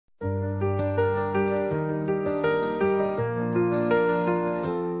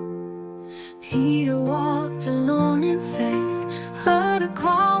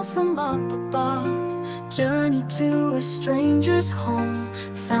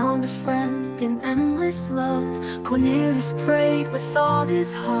Cornelius prayed with all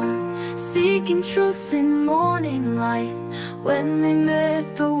his heart, seeking truth in morning light. When they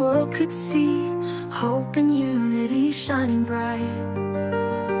met, the world could see hope and unity shining bright.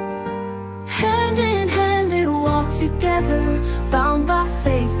 Hand in hand they walked together, bound by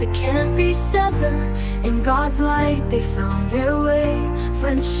faith that can't be severed. In God's light they found their way.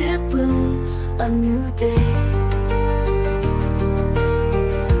 Friendship blooms a new day.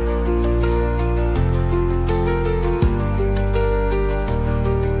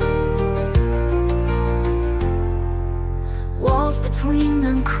 Walls between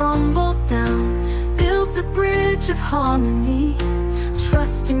them crumbled down, built a bridge of harmony.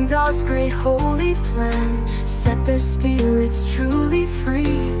 Trusting God's great holy plan, set their spirits truly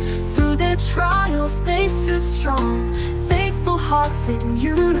free. Through their trials they stood strong, faithful hearts in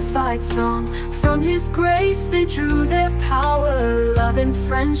unified song. From His grace they drew their power, love and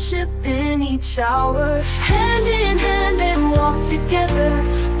friendship in each hour. Hand in hand they walked together,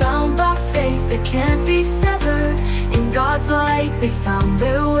 bound by faith that can't be severed. In God's light they found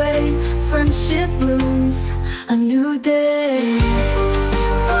their way. Friendship blooms a new day.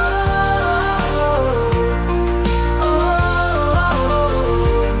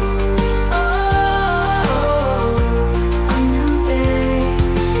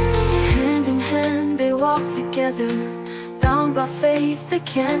 Bound by faith that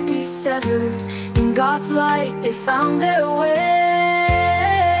can't be severed. In God's light they found their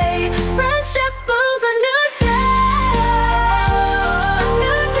way. Friendship blooms a new day, a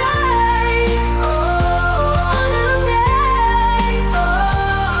new day, oh, a new day, oh,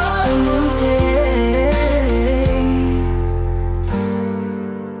 a new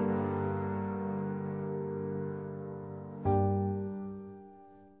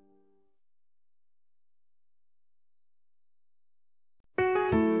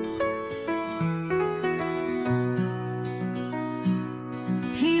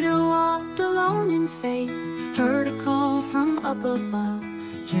faith, heard a call from up above,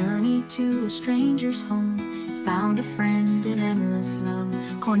 journeyed to a stranger's home, found a friend in endless love.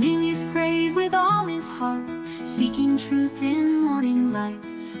 Cornelius prayed with all his heart, seeking truth in morning light.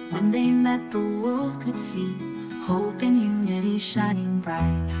 When they met, the world could see hope and unity shining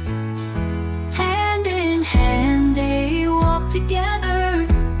bright. Hand in hand they walked together,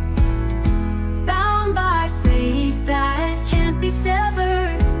 bound by faith that can't be severed.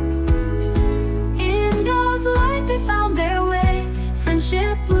 They found their way.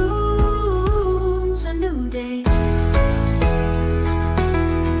 Friendship blooms a new day.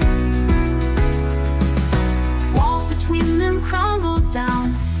 Walls between them crumbled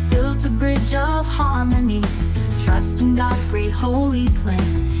down, built a bridge of harmony. Trusting God's great holy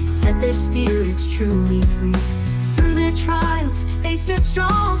plan, set their spirits truly free. Through their trials they stood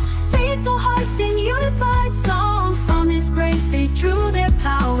strong,